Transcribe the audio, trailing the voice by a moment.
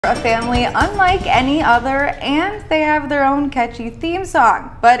A family unlike any other, and they have their own catchy theme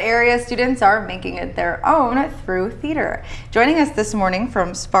song, but area students are making it their own through theater. Joining us this morning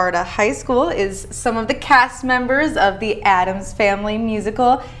from Sparta High School is some of the cast members of the Addams Family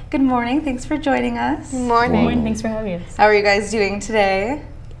musical. Good morning, thanks for joining us. Good morning. Good morning, thanks for having us. How are you guys doing today?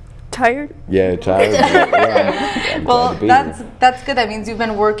 Tired? Yeah, tired. Yeah. Well, that's good. That means you've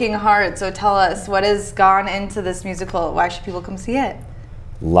been working hard. So tell us, what has gone into this musical? Why should people come see it?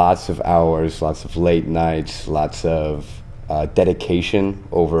 Lots of hours, lots of late nights, lots of dedication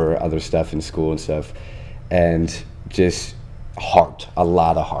over other stuff in school and stuff, and just heart, a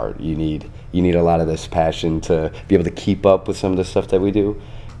lot of heart. You need a lot of this passion to be able to keep up with some of the stuff that we do.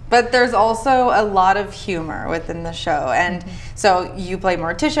 But there's also a lot of humor within the show, and so you play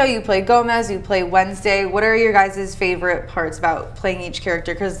Morticia, you play Gomez, you play Wednesday. What are your guys' favorite parts about playing each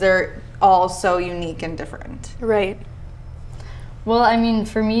character? Because they're all so unique and different. Right. Well, I mean,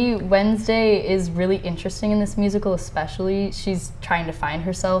 for me, Wednesday is really interesting in this musical, especially. She's trying to find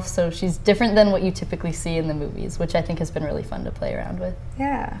herself, so she's different than what you typically see in the movies, which I think has been really fun to play around with.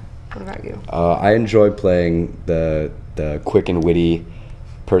 Yeah. What about you? I enjoy playing the quick and witty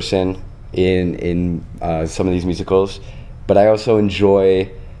person in some of these musicals, but I also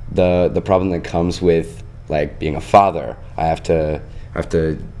enjoy the problem that comes with like being a father. I have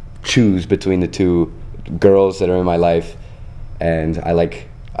to choose between the two girls that are in my life, and I like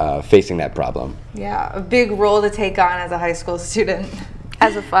facing that problem. Yeah, a big role to take on as a high school student.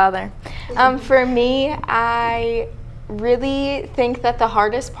 As a father. For me, I really think that the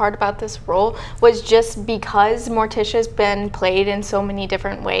hardest part about this role was just because Morticia's been played in so many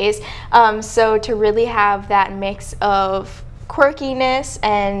different ways. So to really have that mix of quirkiness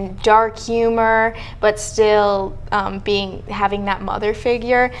and dark humor, but still having that mother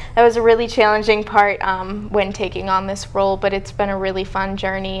figure, that was a really challenging part when taking on this role, but it's been a really fun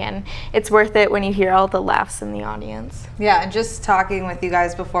journey, and it's worth it when you hear all the laughs in the audience. Yeah, and just talking with you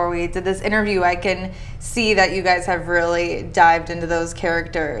guys before we did this interview, I can see that you guys have really dived into those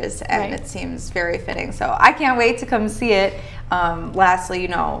characters, and It seems very fitting. So I can't wait to come see it. Lastly,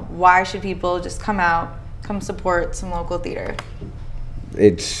 why should people just come out, come support some local theater?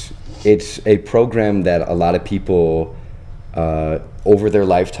 It's a program that a lot of people over their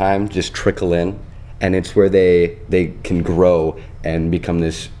lifetime just trickle in, and it's where they can grow and become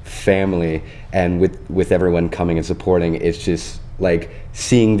this family, and with everyone coming and supporting, it's just like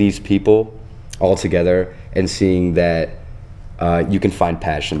seeing these people all together and seeing that you can find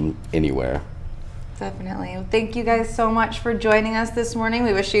passion anywhere. Definitely. Thank you guys so much for joining us this morning.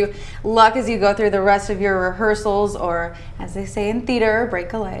 We wish you luck as you go through the rest of your rehearsals, or as they say in theater,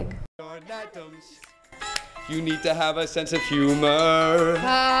 break a leg. You need to have a sense of humor.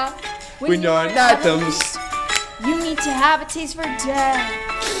 When you're in Addams, you need to have a taste for death.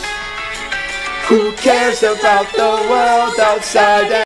 Who cares about the world outside?